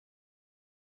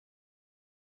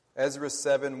Ezra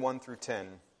 7, 1 through 10.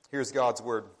 Here's God's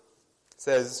word. It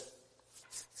says,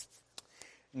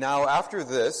 Now after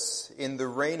this, in the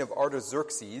reign of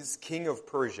Artaxerxes, king of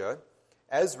Persia,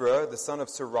 Ezra, the son of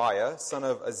Sariah, son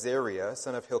of Azariah,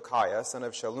 son of Hilkiah, son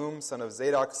of Shallum, son of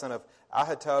Zadok, son of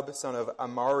Ahitub, son of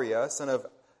Amariah, son of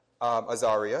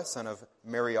Azariah, son of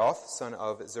Merioth, son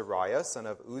of Zariah, son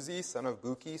of Uzi, son of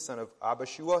Buki, son of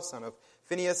Abishua, son of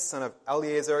Phinehas, son of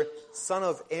Eleazar, son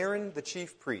of Aaron the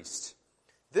chief priest.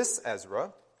 This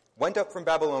Ezra went up from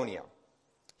Babylonia.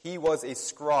 He was a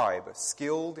scribe,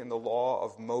 skilled in the law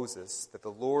of Moses that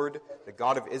the Lord, the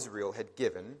God of Israel, had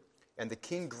given, and the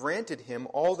king granted him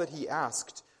all that he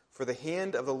asked, for the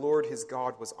hand of the Lord his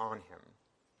God was on him.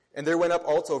 And there went up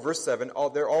also, verse 7,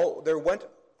 there went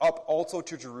up also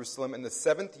to Jerusalem in the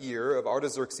 7th year of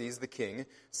Artaxerxes the king,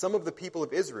 some of the people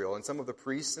of Israel, and some of the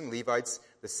priests and Levites,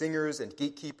 the singers and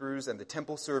gatekeepers, and the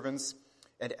temple servants.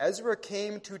 And Ezra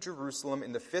came to Jerusalem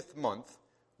in the 5th month,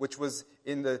 which was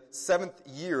in the 7th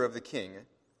year of the king.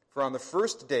 For on the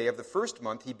first day of the 1st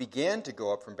month he began to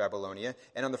go up from Babylonia,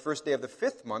 and on the first day of the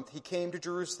 5th month he came to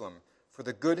Jerusalem, for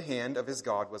the good hand of his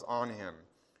God was on him.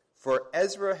 For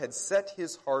Ezra had set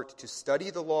his heart to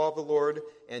study the law of the Lord,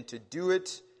 and to do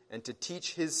it, and to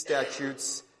teach his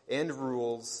statutes and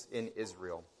rules in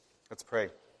Israel. Let's pray.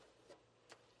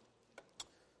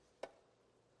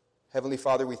 Heavenly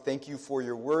Father, we thank you for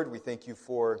your word. We thank you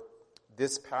for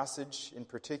this passage in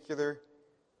particular.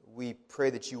 We pray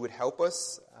that you would help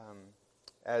us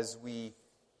as we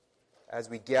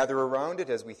gather around it,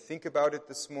 as we think about it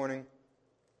this morning.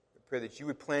 We pray that you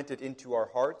would plant it into our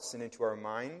hearts and into our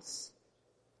minds,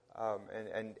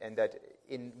 and that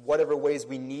in whatever ways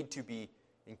we need to be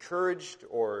encouraged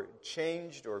or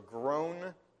changed or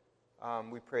grown,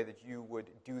 we pray that you would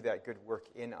do that good work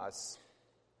in us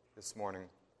this morning.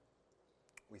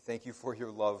 We thank you for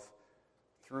your love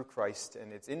through Christ,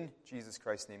 and it's in Jesus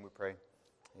Christ's name we pray.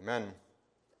 Amen.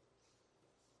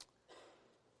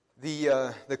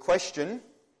 The question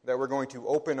that we're going to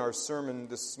open our sermon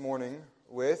this morning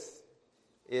with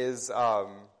is a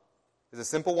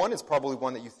simple one. It's probably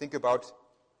one that you think about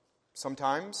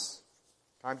sometimes,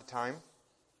 time to time.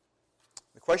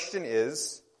 The question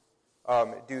is,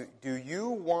 do you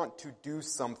want to do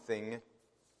something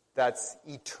that's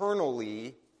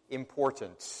eternally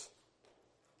important?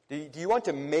 Do you want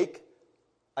to make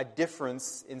a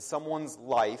difference in someone's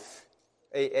life,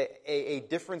 a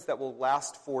difference that will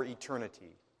last for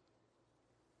eternity?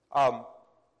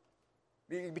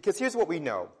 Because here's what we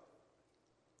know.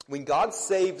 When God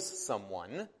saves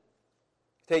someone,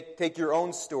 take your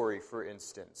own story, for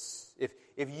instance.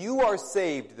 If you are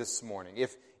saved this morning,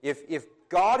 if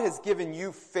God has given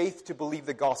you faith to believe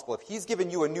the gospel, if he's given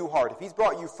you a new heart, if he's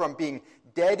brought you from being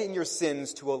dead in your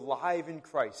sins to alive in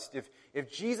Christ,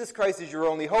 if Jesus Christ is your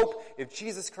only hope, if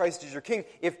Jesus Christ is your king,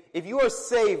 if you are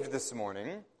saved this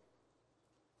morning,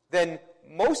 then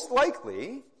most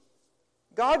likely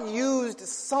God used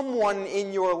someone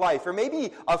in your life, or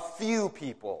maybe a few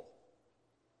people.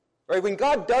 Right? When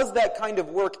God does that kind of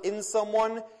work in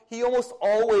someone, he almost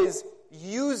always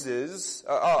uses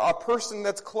a person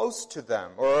that's close to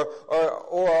them, or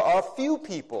a few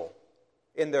people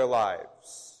in their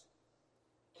lives.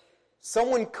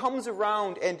 Someone comes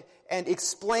around and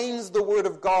explains the Word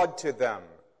of God to them.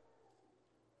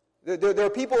 There are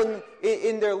people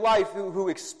in their life who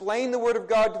explain the Word of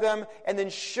God to them and then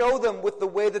show them with the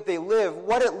way that they live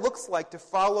what it looks like to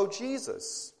follow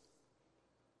Jesus.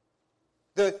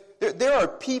 There are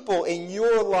people in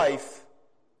your life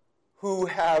who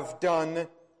have done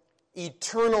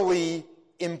eternally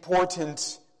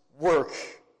important work.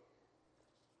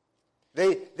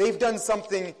 They've done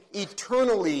something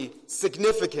eternally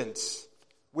significant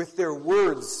with their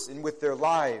words and with their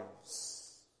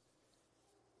lives.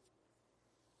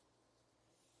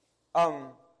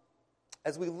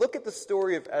 As we look at the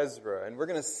story of Ezra, and we're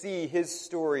going to see his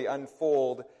story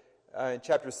unfold in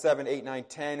chapters 7, 8, 9,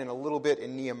 10, and a little bit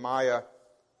in Nehemiah,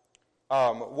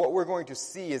 what we're going to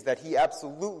see is that he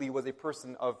absolutely was a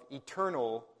person of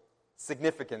eternal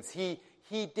significance. He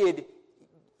did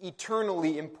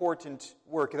eternally important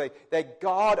work, that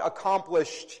God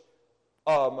accomplished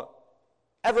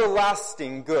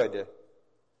everlasting good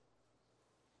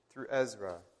through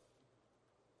Ezra.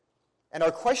 And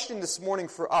our question this morning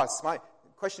for us, my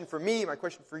question for me, my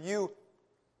question for you,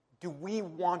 do we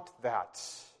want that?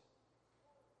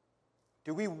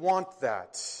 Do we want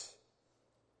that?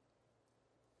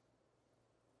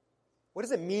 What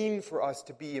does it mean for us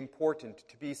to be important,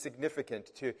 to be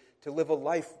significant, to live a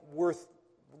life worth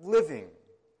living?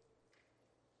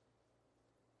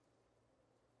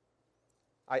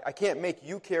 I can't make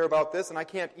you care about this, and I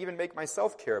can't even make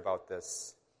myself care about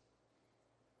this.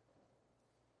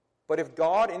 But if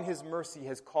God in His mercy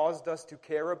has caused us to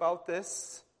care about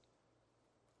this,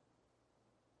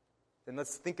 then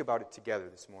let's think about it together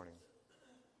this morning.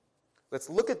 Let's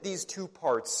look at these two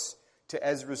parts to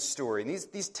Ezra's story. And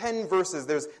these 10 verses,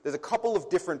 there's a couple of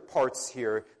different parts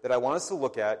here that I want us to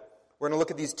look at. We're going to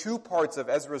look at these two parts of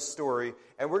Ezra's story,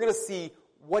 and we're going to see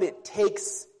what it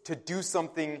takes to do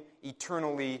something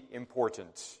eternally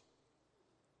important.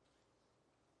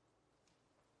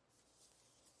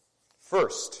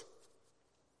 First,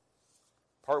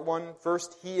 part 1,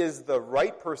 first, he is the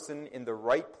right person in the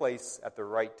right place at the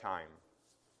right time.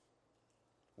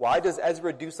 Why does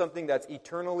Ezra do something that's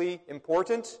eternally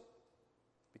important?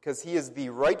 Because he is the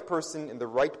right person in the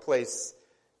right place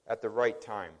at the right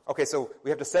time. Okay, so we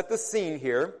have to set the scene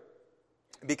here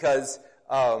because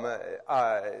Old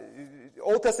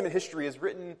Testament history is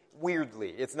written weirdly.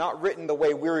 It's not written the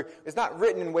way it's not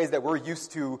written in ways that we're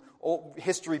used to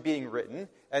history being written.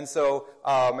 And so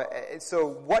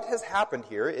what has happened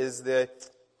here is the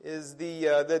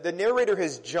narrator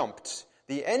has jumped.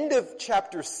 The end of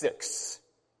chapter 6.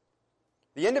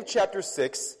 The end of chapter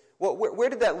 6, where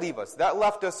did that leave us? That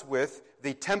left us with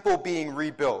the temple being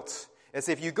rebuilt. And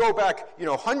so if you go back,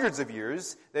 hundreds of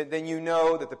years, then you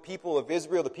know that the people of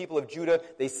Israel, the people of Judah,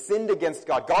 they sinned against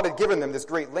God. God had given them this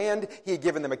great land. He had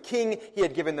given them a king. He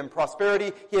had given them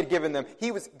prosperity.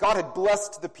 God had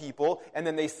blessed the people, and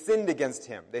then they sinned against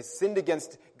Him. They sinned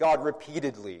against God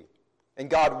repeatedly. And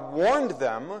God warned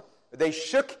them. They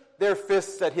shook their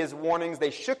fists at His warnings.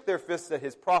 They shook their fists at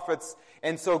His prophets.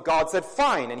 And so God said,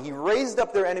 fine. And He raised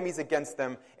up their enemies against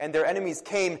them. And their enemies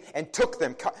came and took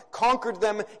them, conquered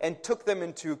them, and took them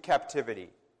into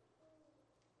captivity.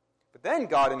 But then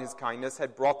God in His kindness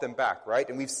had brought them back, right?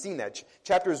 And we've seen that.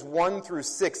 Chapters 1 through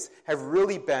 6 have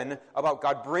really been about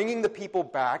God bringing the people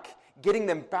back, getting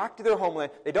them back to their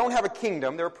homeland. They don't have a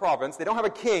kingdom. They're a province. They don't have a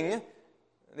king.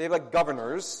 They have like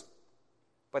governors.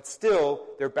 But still,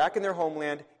 they're back in their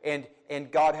homeland,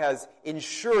 and God has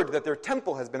ensured that their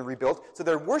temple has been rebuilt. So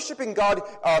they're worshiping God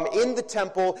in the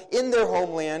temple, in their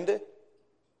homeland.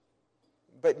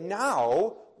 But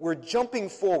now, we're jumping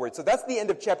forward. So that's the end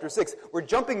of chapter 6. We're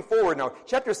jumping forward now.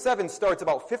 Chapter 7 starts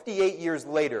about 58 years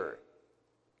later.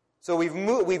 So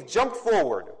we've jumped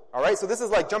forward. All right? So this is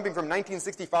like jumping from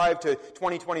 1965 to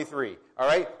 2023. All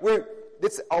right?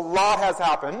 A lot has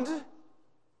happened.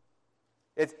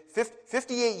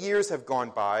 58 years have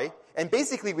gone by, and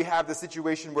basically we have the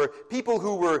situation where people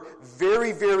who were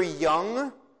very, very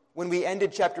young when we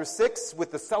ended chapter 6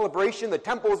 with the celebration, the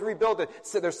temple was rebuilt,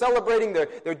 so they're celebrating,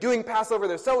 they're doing Passover,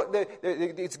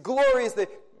 it's glorious.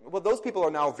 Those people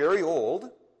are now very old,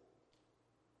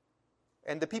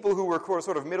 and the people who were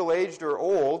sort of middle-aged or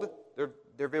old,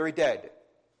 they're very dead.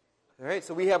 All right,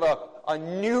 so we have a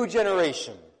new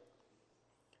generation.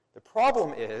 The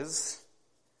problem is,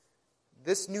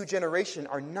 this new generation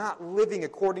are not living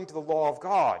according to the law of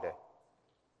God.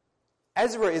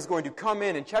 Ezra is going to come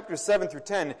in chapters 7 through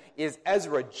 10 is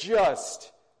Ezra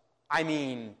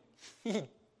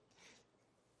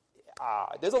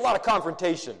there's a lot of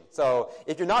confrontation. So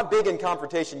if you're not big in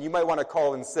confrontation, you might want to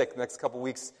call in sick the next couple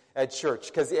weeks at church,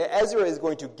 because Ezra is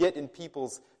going to get in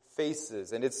people's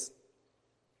faces, and it's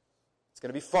going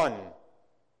to be fun.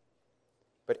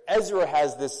 But Ezra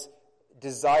has this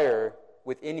desire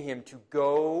within him to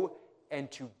go and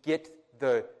to get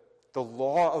the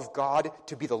law of God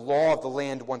to be the law of the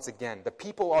land once again. The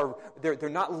people they're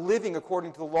not living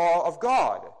according to the law of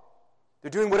God.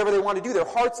 They're doing whatever they want to do. Their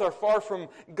hearts are far from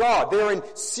God. They're in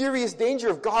serious danger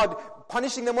of God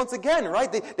punishing them once again,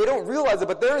 right? They don't realize it,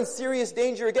 but they're in serious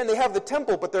danger again. They have the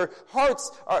temple, but their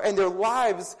hearts and their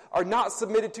lives are not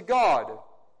submitted to God.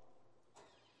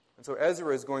 And so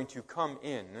Ezra is going to come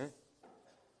in,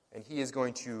 and he is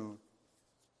going to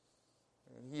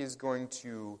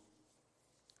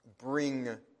bring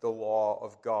the law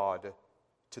of God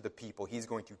to the people. He's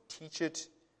going to teach it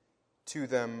to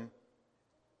them,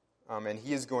 and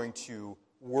he is going to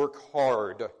work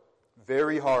hard,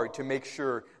 very hard, to make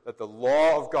sure that the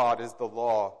law of God is the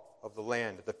law of the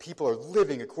land. The people are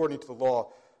living according to the law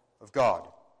of God.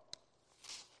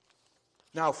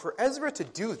 Now, for Ezra to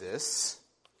do this,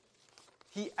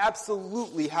 he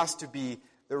absolutely has to be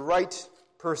the right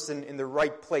person in the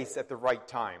right place at the right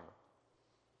time.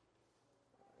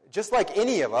 Just like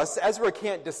any of us, Ezra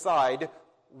can't decide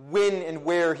when and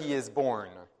where he is born.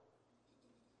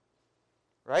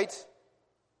 Right?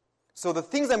 So the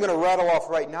things I'm going to rattle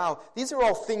off right now, these are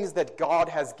all things that God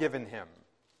has given him.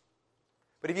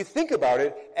 But if you think about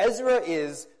it, Ezra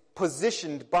is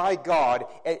positioned by God.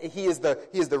 He is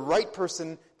the right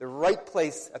person, the right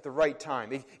place at the right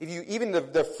time. If you even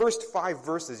the first 5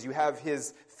 verses, you have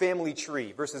his family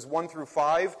tree, verses 1 through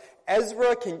 5.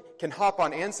 Ezra can hop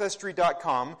on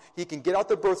Ancestry.com, he can get out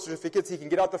the birth certificates, he can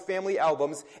get out the family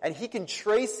albums, and he can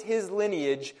trace his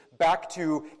lineage back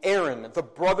to Aaron, the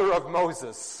brother of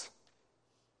Moses.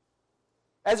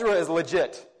 Ezra is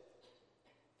legit.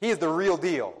 He is the real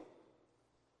deal.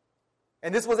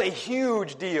 And this was a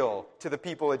huge deal to the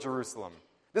people at Jerusalem.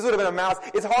 This would have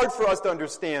been it's hard for us to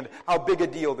understand how big a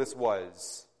deal this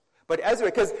was. But Ezra,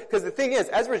 because the thing is,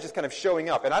 Ezra is just kind of showing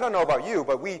up. And I don't know about you,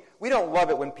 but we don't love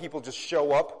it when people just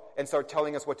show up and start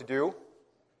telling us what to do.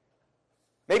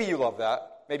 Maybe you love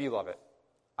that. Maybe you love it.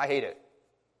 I hate it.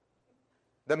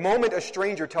 The moment a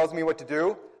stranger tells me what to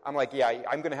do, I'm like, yeah,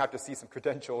 I'm going to have to see some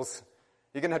credentials.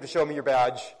 You're going to have to show me your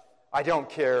badge. I don't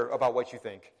care about what you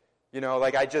think.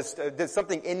 There's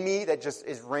something in me that just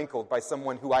is rankled by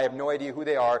someone who I have no idea who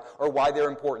they are or why they're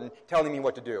important, telling me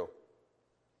what to do.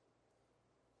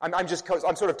 I'm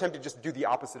sort of tempted just to do the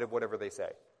opposite of whatever they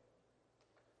say.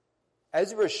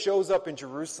 Ezra shows up in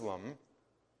Jerusalem,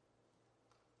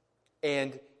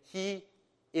 and he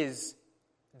is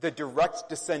the direct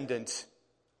descendant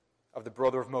of the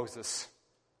brother of Moses.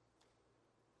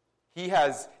 He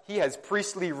has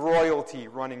priestly royalty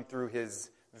running through his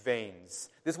veins.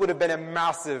 This would have been a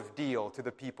massive deal to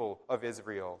the people of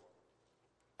Israel.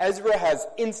 Ezra has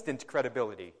instant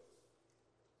credibility.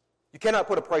 You cannot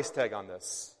put a price tag on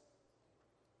this.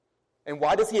 And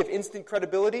why does he have instant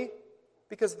credibility?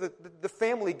 Because the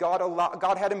family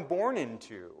God had him born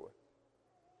into.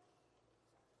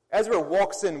 Ezra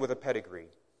walks in with a pedigree.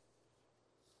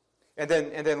 And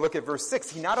then look at verse 6.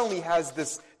 He not only has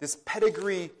this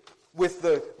pedigree with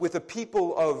the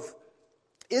people of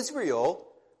Israel,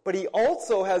 but he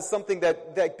also has something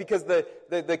that because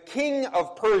the king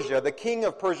of Persia,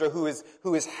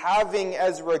 who is having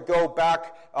Ezra go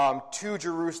back to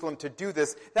Jerusalem to do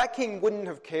this, that king wouldn't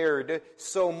have cared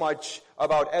so much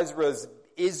about Ezra's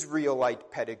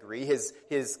Israelite pedigree,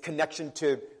 his connection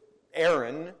to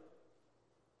Aaron.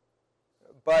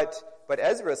 But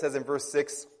Ezra says in verse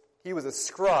 6, he was a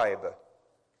scribe.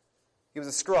 He was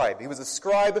a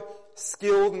scribe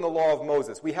skilled in the law of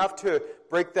Moses. We have to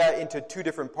break that into two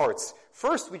different parts.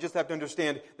 First, we just have to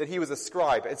understand that he was a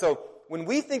scribe. And so when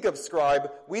we think of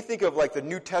scribe, we think of like the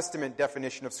New Testament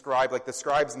definition of scribe, like the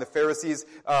scribes and the Pharisees.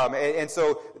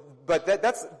 But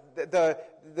that's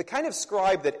the kind of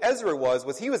scribe that Ezra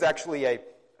was he was actually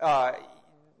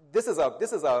this is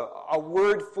a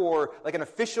word for like an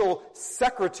official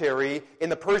secretary in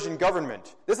the Persian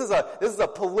government. This is a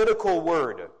political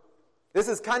word. This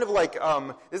is kind of like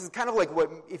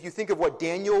what, if you think of what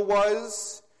Daniel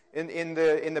was in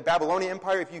the Babylonian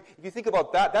Empire. If you think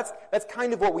about that, that's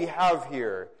kind of what we have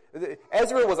here.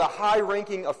 Ezra was a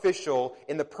high-ranking official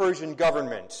in the Persian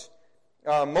government.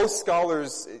 Most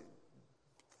scholars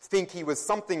think he was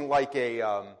something like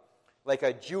a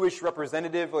Jewish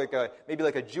representative, maybe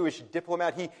like a Jewish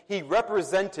diplomat. He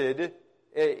represented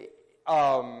in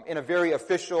a very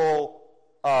official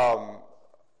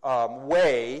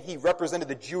way, he represented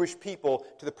the Jewish people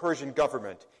to the Persian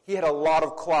government. He had a lot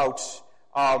of clout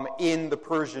in the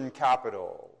Persian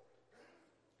capital.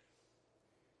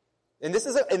 And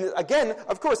and again,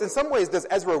 of course, in some ways, does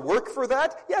Ezra work for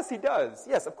that? Yes, he does.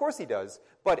 Yes, of course he does.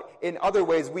 But in other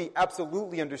ways, we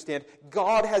absolutely understand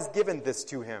God has given this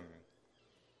to him.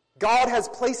 God has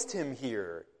placed him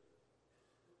here.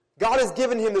 God has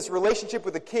given him this relationship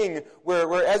with the king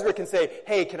where Ezra can say,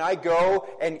 hey, can I go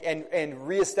and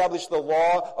reestablish the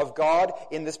law of God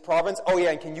in this province? Oh yeah,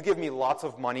 and can you give me lots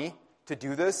of money to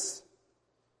do this?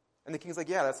 And the king's like,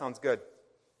 yeah, that sounds good.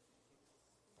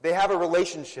 They have a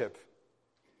relationship.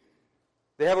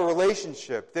 Ezra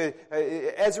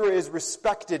is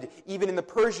respected even in the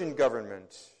Persian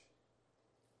government.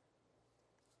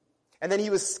 And then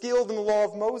he was skilled in the law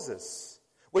of Moses.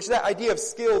 Which that idea of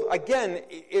skilled, again,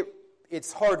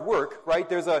 it's hard work, right?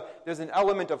 There's an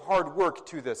element of hard work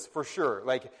to this, for sure.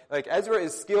 Like Ezra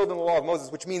is skilled in the law of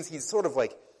Moses, which means he's sort of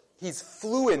like, he's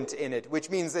fluent in it, which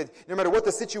means that no matter what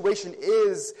the situation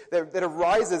is that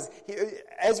arises,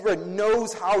 Ezra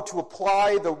knows how to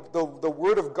apply the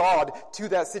word of God to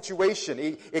that situation.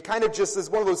 It kind of just is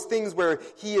one of those things where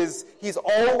he's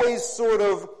always sort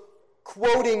of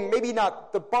quoting, maybe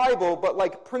not the Bible, but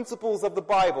like principles of the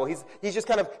Bible. He just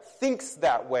kind of thinks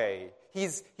that way.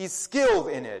 He's skilled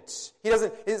in it.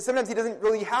 Sometimes he doesn't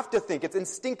really have to think. It's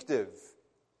instinctive.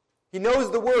 He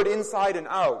knows the word inside and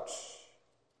out.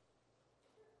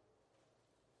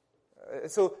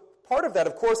 So part of that,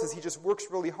 of course, is he just works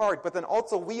really hard. But then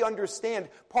also we understand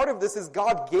part of this is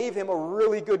God gave him a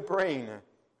really good brain.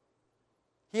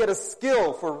 He had a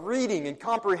skill for reading and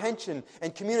comprehension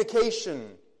and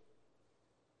communication.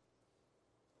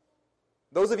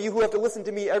 Those of you who have to listen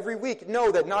to me every week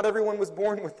know that not everyone was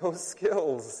born with those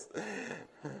skills.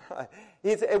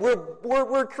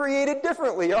 We're created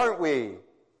differently, aren't we?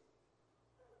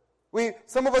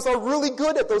 Some of us are really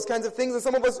good at those kinds of things, and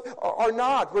some of us are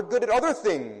not. We're good at other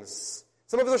things.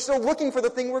 Some of us are still looking for the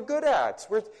thing we're good at.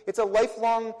 It's a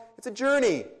lifelong, it's a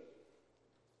journey.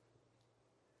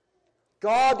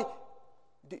 God,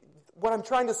 what I'm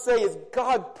trying to say is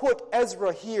God put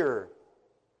Ezra here.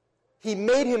 He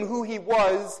made him who he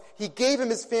was. He gave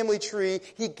him his family tree.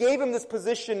 He gave him this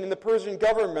position in the Persian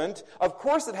government. Of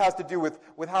course it has to do with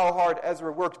how hard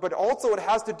Ezra worked, but also it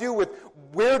has to do with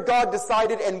where God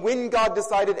decided and when God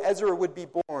decided Ezra would be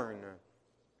born.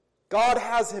 God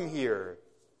has him here.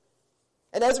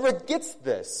 And Ezra gets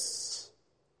this.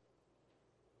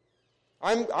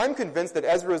 I'm convinced that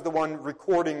Ezra is the one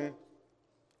recording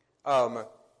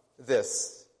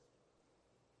this.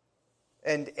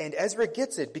 And Ezra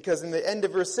gets it, because in the end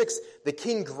of verse 6, the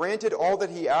king granted all that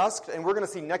he asked, and we're going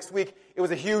to see next week, it was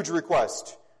a huge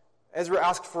request. Ezra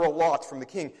asked for a lot from the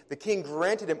king. The king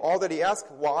granted him all that he asked.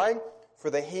 Why? For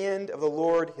the hand of the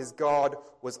Lord his God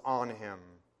was on him.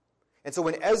 And so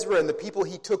when Ezra and the people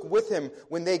he took with him,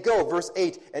 when they go, verse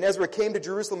 8, and Ezra came to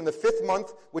Jerusalem in the 5th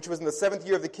month, which was in the 7th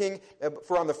year of the king,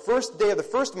 for on the first day of the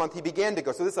 1st month he began to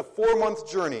go. So this is a 4-month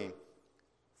journey.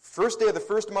 First day of the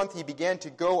 1st month, he began to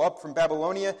go up from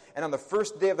Babylonia, and on the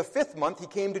first day of the 5th month, he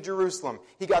came to Jerusalem.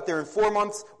 He got there in 4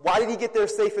 months. Why did he get there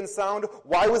safe and sound?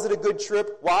 Why was it a good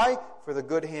trip? Why? For the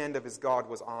good hand of his God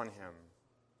was on him.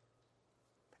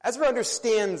 Ezra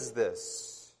understands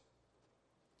this.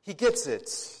 He gets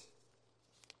it.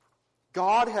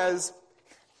 God has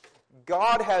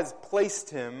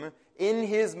placed him in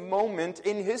his moment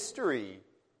in history.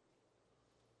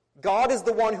 God is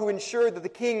the one who ensured that the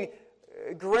king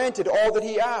granted all that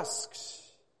he asked.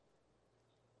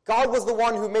 God was the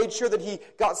one who made sure that he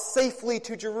got safely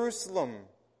to Jerusalem.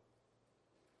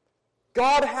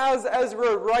 God has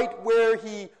Ezra right where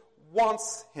he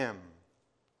wants him.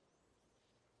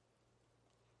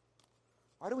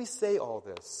 Why do we say all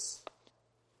this?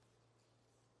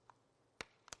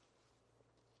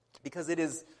 Because it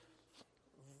is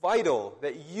vital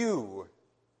that you,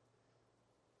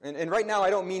 and right now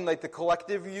I don't mean like the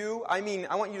collective you, I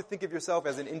want you to think of yourself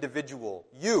as an individual.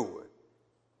 You.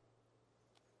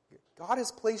 God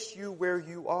has placed you where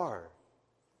you are.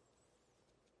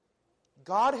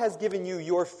 God has given you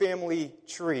your family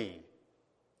tree,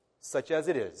 such as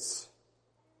it is.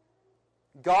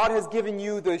 God has given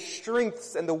you the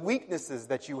strengths and the weaknesses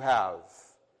that you have.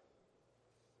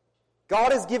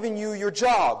 God has given you your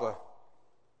job,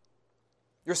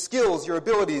 your skills, your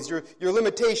abilities, your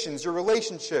limitations, your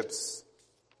relationships.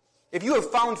 If you have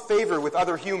found favor with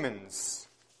other humans,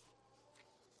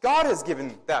 God has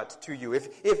given that to you.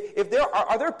 If there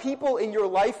are there people in your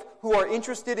life who are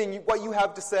interested in what you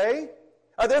have to say?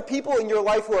 Are there people in your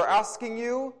life who are asking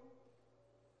you?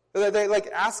 Are they like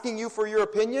asking you for your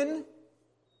opinion?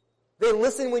 They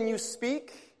listen when you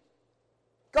speak?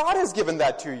 God has given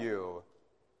that to you.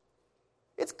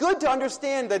 It's good to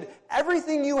understand that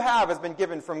everything you have has been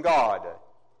given from God.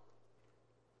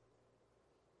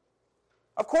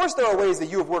 Of course there are ways that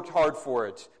you have worked hard for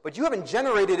it, but you haven't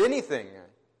generated anything.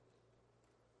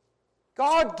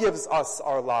 God gives us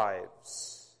our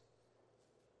lives.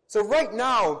 So right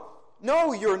now,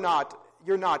 no, you're not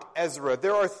Ezra.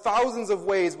 There are thousands of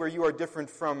ways where you are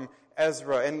different from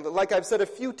Ezra. And like I've said a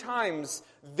few times,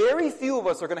 very few of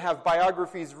us are going to have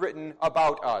biographies written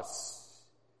about us.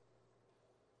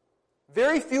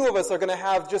 Very few of us are going to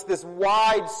have just this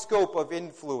wide scope of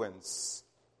influence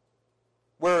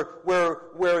where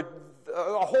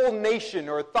a whole nation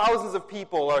or thousands of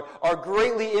people are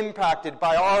greatly impacted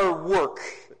by our work.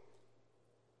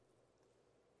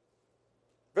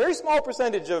 Very small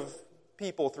percentage of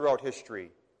people throughout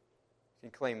history can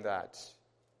claim that.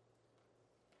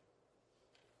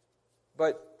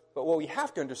 But what we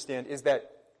have to understand is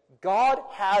that God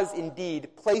has indeed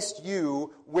placed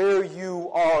you where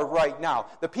you are right now.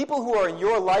 The people who are in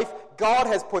your life, God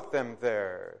has put them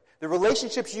there. The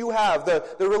relationships you have, the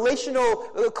relational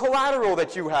collateral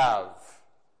that you have,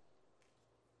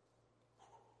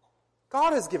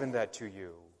 God has given that to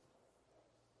you.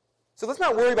 So let's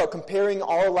not worry about comparing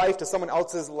our life to someone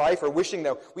else's life or wishing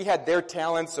that we had their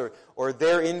talents or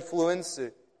their influence.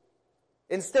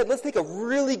 Instead, let's take a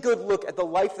really good look at the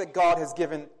life that God has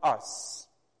given us.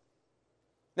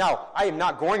 Now, I am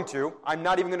not going to. I'm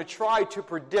not even going to try to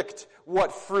predict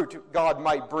what fruit God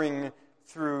might bring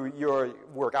through your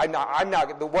work. I'm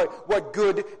not what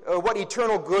good, what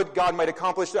eternal good God might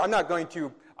accomplish. I'm not going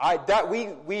to.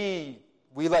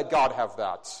 We let God have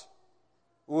that.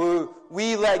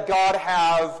 We let God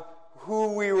have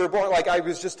who we were born. Like I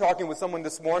was just talking with someone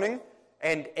this morning,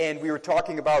 and we were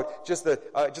talking about just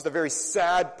a very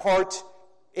sad part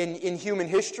in human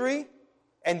history,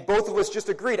 and both of us just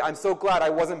agreed, I'm so glad I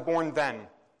wasn't born then.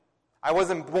 I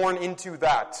wasn't born into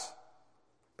that.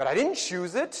 But I didn't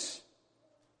choose it.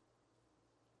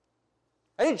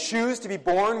 I didn't choose to be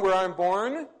born where I'm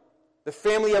born, the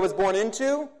family I was born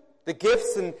into, the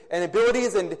gifts and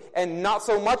abilities and not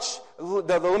so much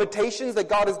the limitations that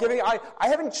God has given me. I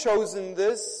haven't chosen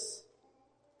this.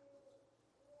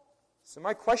 So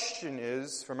my question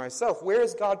is for myself, where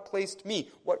has God placed me?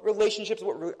 What relationships,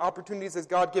 what opportunities has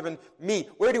God given me?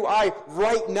 Where do I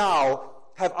right now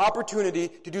have opportunity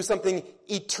to do something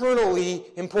eternally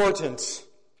important?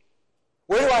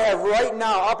 Where do I have right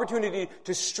now opportunity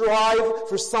to strive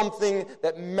for something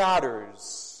that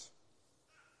matters?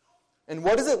 And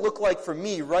what does it look like for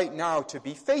me right now to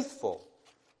be faithful?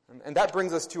 And that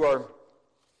brings us to our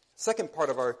second part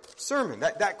of our sermon.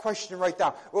 That question right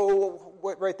there.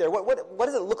 Right there. What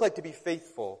does it look like to be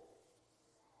faithful?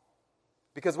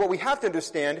 Because what we have to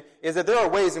understand is that there are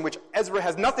ways in which Ezra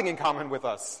has nothing in common with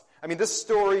us. I mean, this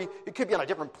story, it could be on a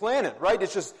different planet, right?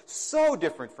 It's just so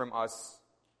different from us.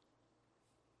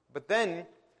 But then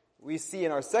we see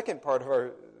in our second part of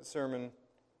our sermon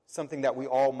something that we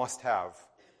all must have.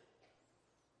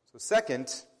 So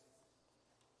second,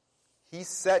 he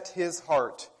set his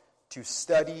heart to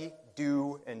study,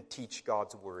 do, and teach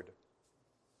God's word.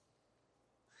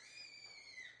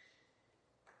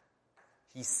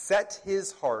 He set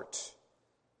his heart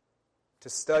to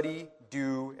study,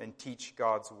 do, and teach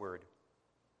God's word.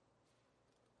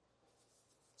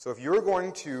 So if you're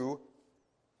going to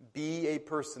be a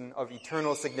person of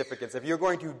eternal significance, if you're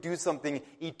going to do something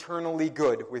eternally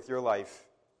good with your life,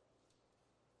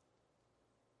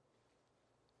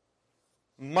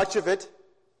 much of it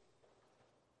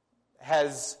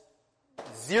has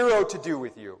zero to do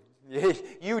with you.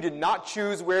 You did not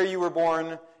choose where you were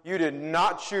born. You did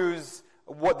not choose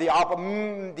what the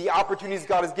opportunities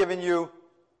God has given you,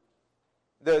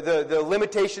 the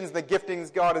limitations, the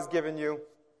giftings God has given you.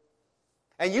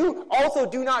 And you also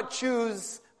do not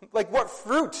choose what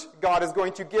fruit God is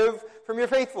going to give from your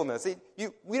faithfulness.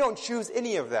 We don't choose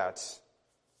any of that.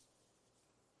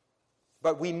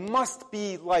 But we must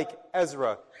be like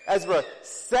Ezra. Ezra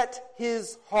set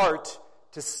his heart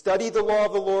to study the law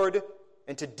of the Lord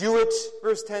and to do it,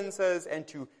 verse 10 says, and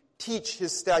to teach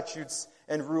his statutes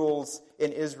and rules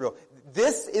in Israel.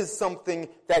 This is something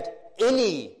that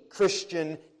any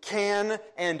Christian can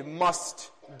and must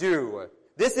do.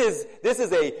 This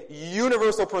is a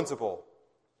universal principle.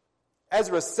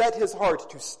 Ezra set his heart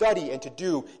to study and to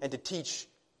do and to teach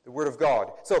the Word of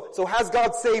God. So has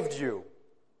God saved you?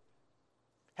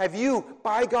 Have you,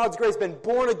 by God's grace, been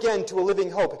born again to a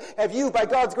living hope? Have you, by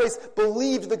God's grace,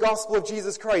 believed the gospel of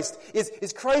Jesus Christ?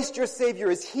 Is Christ your Savior?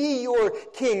 Is He your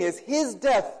King? Is His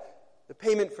death the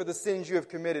payment for the sins you have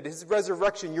committed? His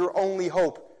resurrection your only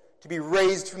hope to be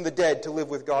raised from the dead to live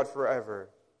with God forever?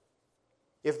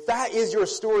 If that is your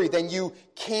story, then you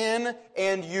can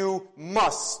and you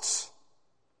must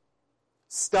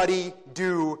study,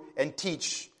 do, and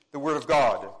teach the Word of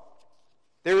God.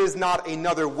 There is not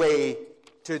another way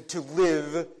to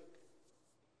live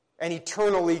an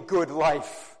eternally good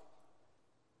life.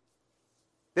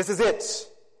 This is it.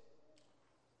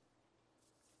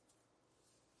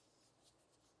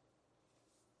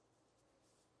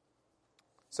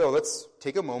 So let's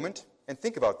take a moment and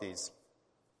think about these.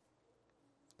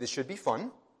 This should be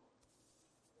fun.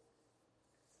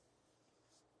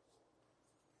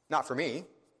 Not for me,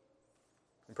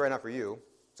 and probably not for you.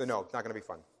 So no, it's not going to be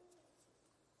fun.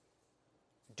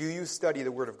 Do you study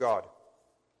the Word of God?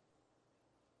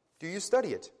 Do you study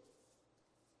it?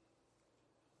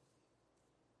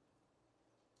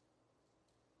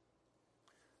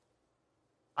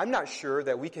 I'm not sure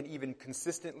that we can even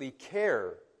consistently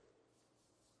care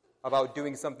about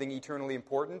doing something eternally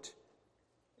important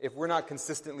if we're not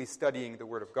consistently studying the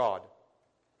Word of God.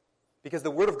 Because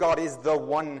the Word of God is the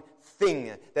one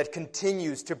thing that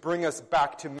continues to bring us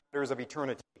back to matters of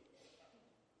eternity.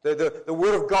 The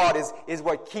Word of God is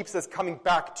what keeps us coming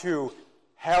back to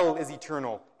hell is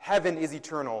eternal, heaven is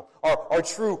eternal, our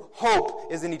true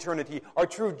hope is in eternity, our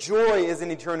true joy is in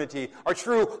eternity, our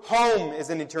true home is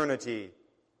in eternity.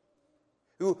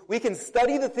 We can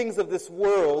study the things of this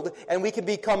world and we can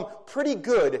become pretty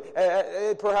good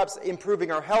at perhaps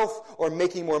improving our health or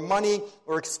making more money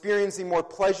or experiencing more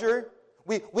pleasure.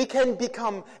 We can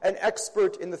become an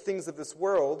expert in the things of this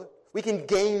world. We can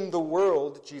gain the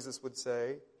world, Jesus would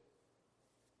say.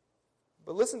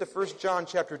 But listen to 1 John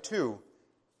chapter 2.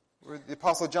 where the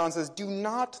Apostle John says, do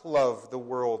not love the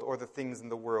world or the things in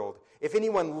the world. If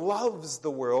anyone loves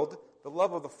the world, the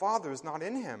love of the Father is not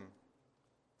in him.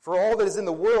 For all that is in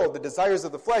the world, the desires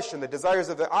of the flesh and the desires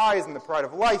of the eyes and the pride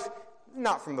of life,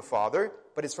 not from the Father,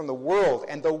 but it's from the world.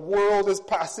 And the world is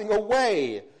passing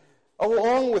away,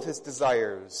 along with its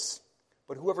desires.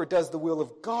 But whoever does the will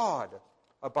of God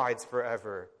abides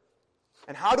forever.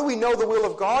 And how do we know the will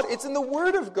of God? It's in the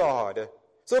Word of God.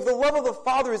 So if the love of the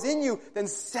Father is in you, then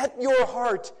set your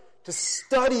heart to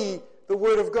study the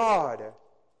Word of God.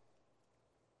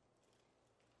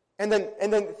 And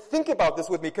then think about this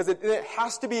with me, because it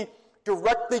has to be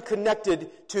directly connected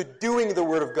to doing the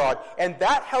Word of God. And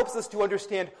that helps us to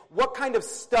understand what kind of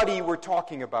study we're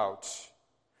talking about.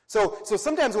 So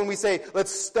sometimes when we say,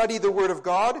 let's study the Word of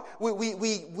God,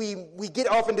 we get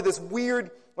off into this weird,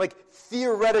 like,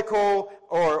 theoretical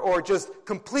or just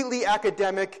completely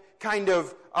academic kind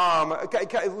of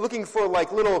looking for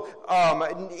like little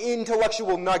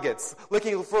intellectual nuggets,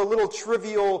 looking for little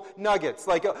trivial nuggets,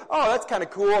 like, oh, that's kind of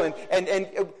cool.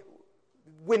 And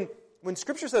when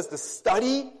Scripture says to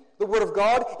study the Word of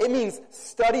God, it means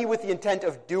study with the intent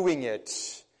of doing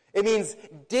it. It means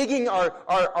digging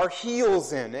our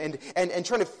heels in and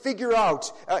trying to figure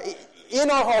out in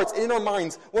our hearts, in our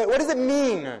minds, what does it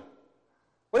mean?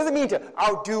 What does it mean to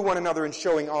outdo one another in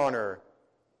showing honor?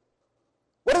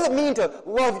 What does it mean to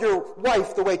love your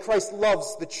wife the way Christ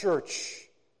loves the church?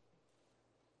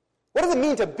 What does it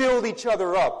mean to build each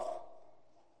other up?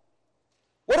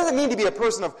 What does it mean to be a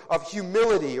person of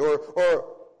humility or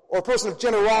a person of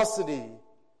generosity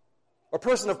or a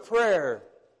person of prayer?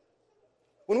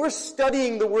 When we're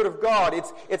studying the Word of God,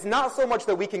 it's not so much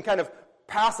that we can kind of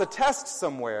pass a test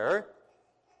somewhere,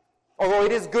 although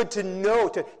it is good to know,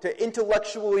 to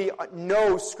intellectually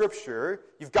know Scripture.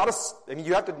 You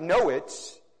have to know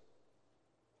it.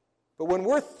 But when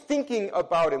we're thinking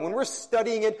about it, when we're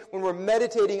studying it, when we're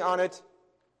meditating on it,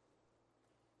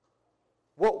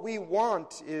 what we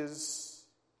want is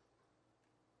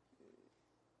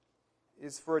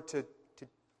for it to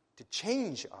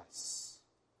change us.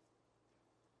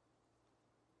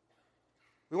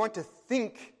 We want to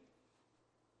think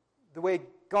the way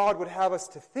God would have us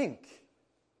to think.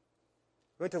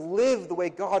 We want to live the way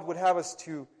God would have us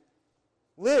to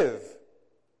live.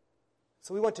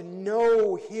 So we want to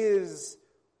know His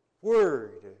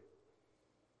Word.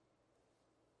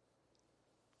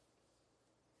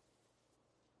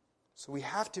 So we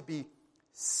have to be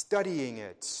studying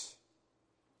it.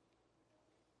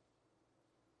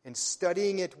 And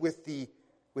studying it with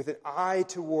an eye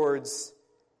towards,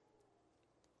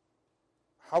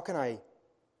 how can I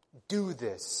do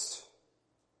this?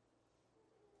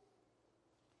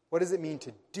 What does it mean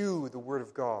to do the Word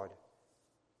of God?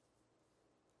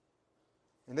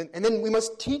 And then we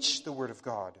must teach the Word of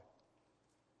God.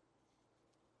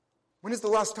 When is the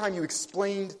last time you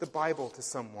explained the Bible to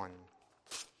someone?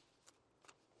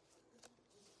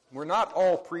 We're not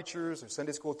all preachers or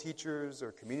Sunday school teachers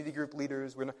or community group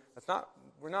leaders. We're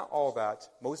not all that.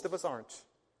 Most of us aren't.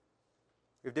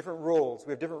 We have different roles.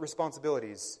 We have different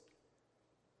responsibilities.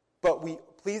 But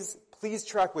please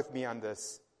track with me on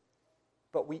this.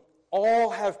 But we all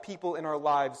have people in our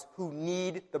lives who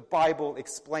need the Bible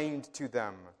explained to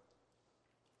them.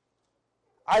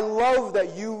 I love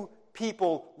that you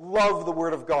people love the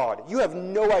Word of God. You have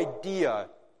no idea.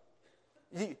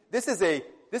 This is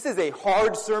a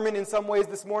hard sermon in some ways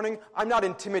this morning. I'm not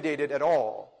intimidated at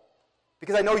all.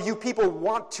 Because I know you people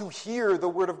want to hear the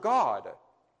Word of God.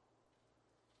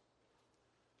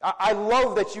 I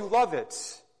love that you love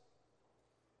it.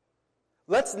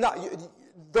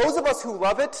 Those of us who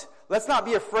love it, let's not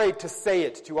be afraid to say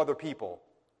it to other people.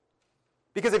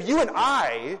 Because if you and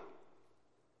I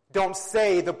don't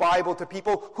say the Bible to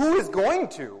people, who is going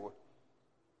to?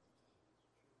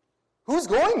 Who's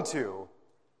going to?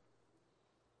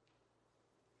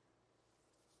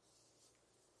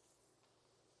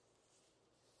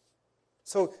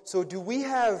 So do we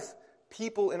have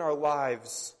people in our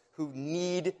lives who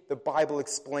need the Bible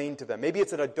explained to them? Maybe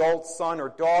it's an adult son or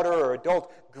daughter or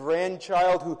adult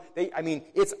grandchild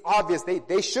it's obvious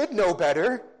they should know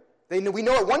better. We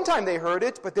know at one time they heard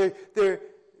it, but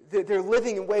they're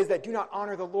living in ways that do not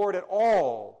honor the Lord at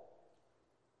all.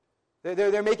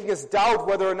 They're making us doubt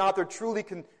whether or not they're truly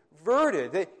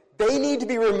converted. They need to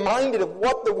be reminded of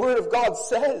what the Word of God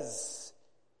says.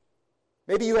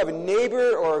 Maybe you have a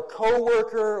neighbor or a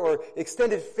coworker or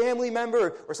extended family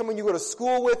member or someone you go to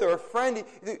school with or a friend.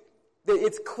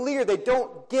 It's clear they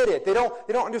don't get it. They don't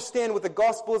understand what the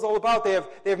gospel is all about. They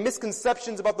have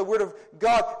misconceptions about the Word of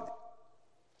God.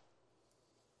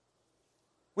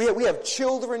 We have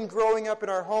children growing up in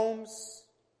our homes.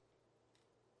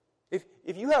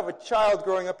 If you have a child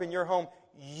growing up in your home,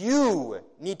 you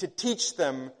need to teach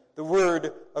them the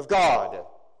Word of God.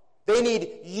 They need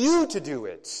you to do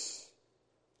it.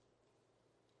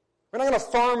 We're not going to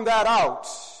farm that out.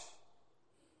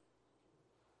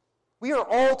 We are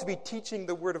all to be teaching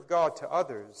the Word of God to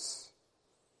others.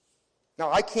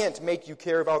 Now, I can't make you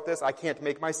care about this. I can't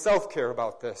make myself care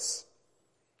about this.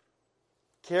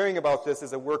 Caring about this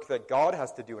is a work that God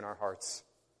has to do in our hearts.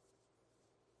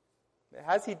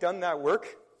 Has He done that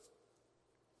work?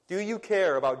 Do you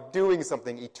care about doing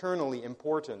something eternally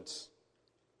important?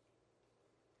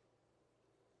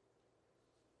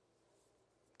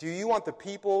 Do you want the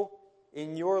people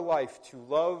in your life to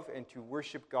love and to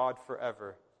worship God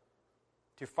forever?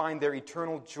 To find their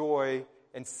eternal joy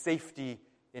and safety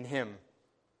in Him?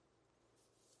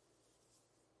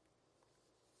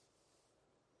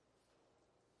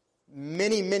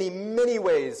 Many, many, many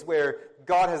ways where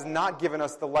God has not given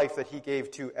us the life that He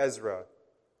gave to Ezra.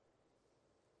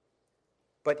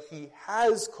 But He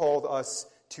has called us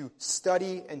to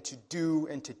study and to do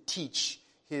and to teach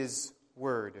His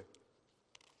Word.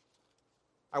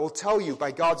 I will tell you,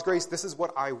 by God's grace, this is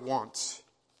what I want.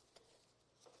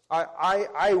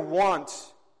 I want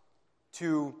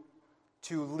to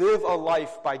live a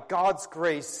life by God's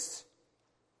grace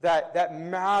that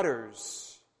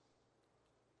matters.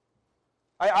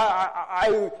 I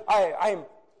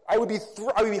would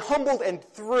be humbled and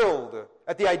thrilled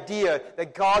at the idea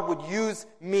that God would use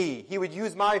me. He would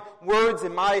use my words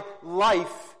and my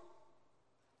life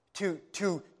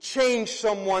to change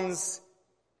someone's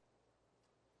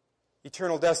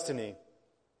eternal destiny.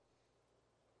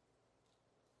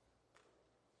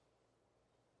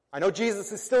 I know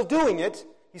Jesus is still doing it.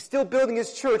 He's still building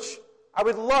His church. I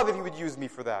would love if He would use me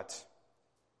for that.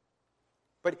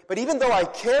 But even though I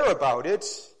care about it,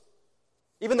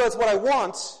 even though it's what I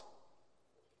want,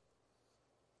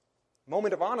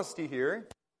 moment of honesty here.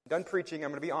 I'm done preaching, I'm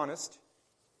going to be honest.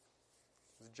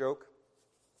 It's a joke.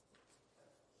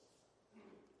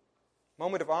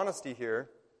 Moment of honesty here.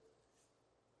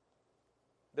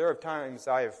 There are times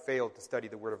I have failed to study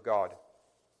the Word of God.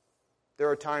 There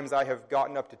are times I have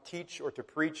gotten up to teach or to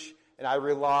preach, and I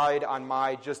relied on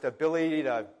my just ability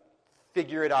to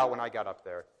figure it out when I got up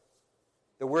there.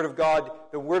 The Word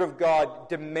of God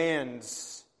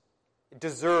demands,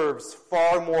 deserves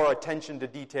far more attention to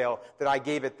detail than I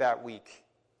gave it that week.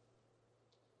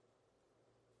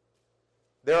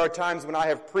 There are times when I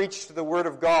have preached the Word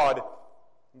of God,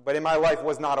 but in my life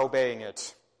was not obeying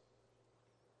it.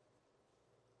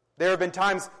 There have been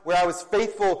times where I was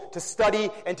faithful to study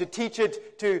and to teach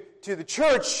it to the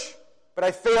church, but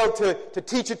I failed to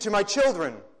teach it to my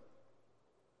children.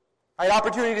 I had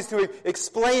opportunities to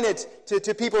explain it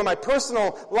to people in my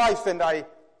personal life, and I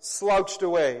slouched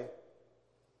away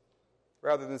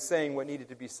rather than saying what needed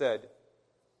to be said.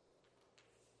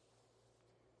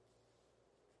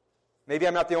 Maybe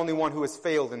I'm not the only one who has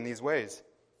failed in these ways.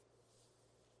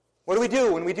 What do we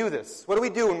do when we do this? What do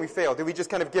we do when we fail? Do we just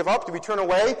kind of give up? Do we turn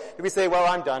away? Do we say,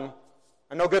 well, I'm done.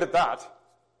 I'm no good at that?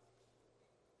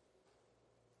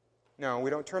 No,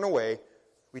 we don't turn away.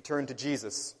 We turn to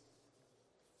Jesus.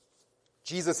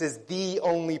 Jesus is the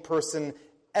only person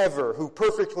ever who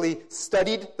perfectly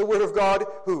studied the Word of God,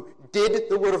 who did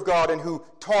the Word of God, and who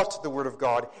taught the Word of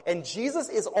God. And Jesus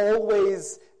is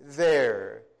always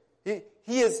there.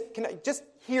 He is, can I just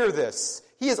hear this?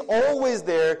 He is always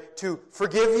there to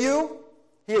forgive you.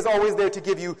 He is always there to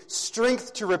give you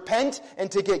strength to repent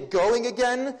and to get going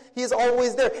again. He is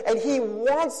always there. And He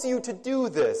wants you to do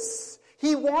this.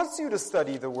 He wants you to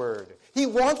study the Word. He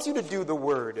wants you to do the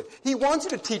Word. He wants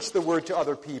you to teach the Word to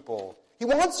other people. He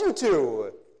wants you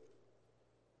to.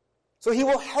 So He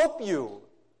will help you.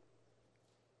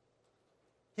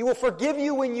 He will forgive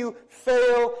you when you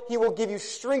fail. He will give you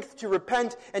strength to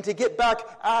repent and to get back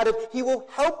at it. He will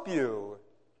help you.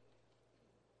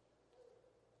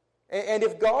 And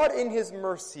if God in His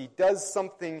mercy does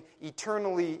something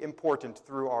eternally important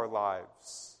through our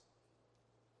lives,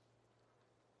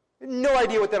 no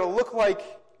idea what that'll look like,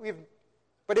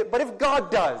 but if God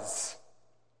does,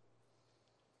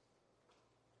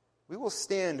 we will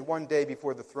stand one day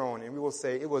before the throne and we will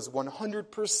say it was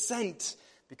 100%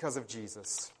 because of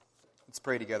Jesus. Let's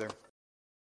pray together.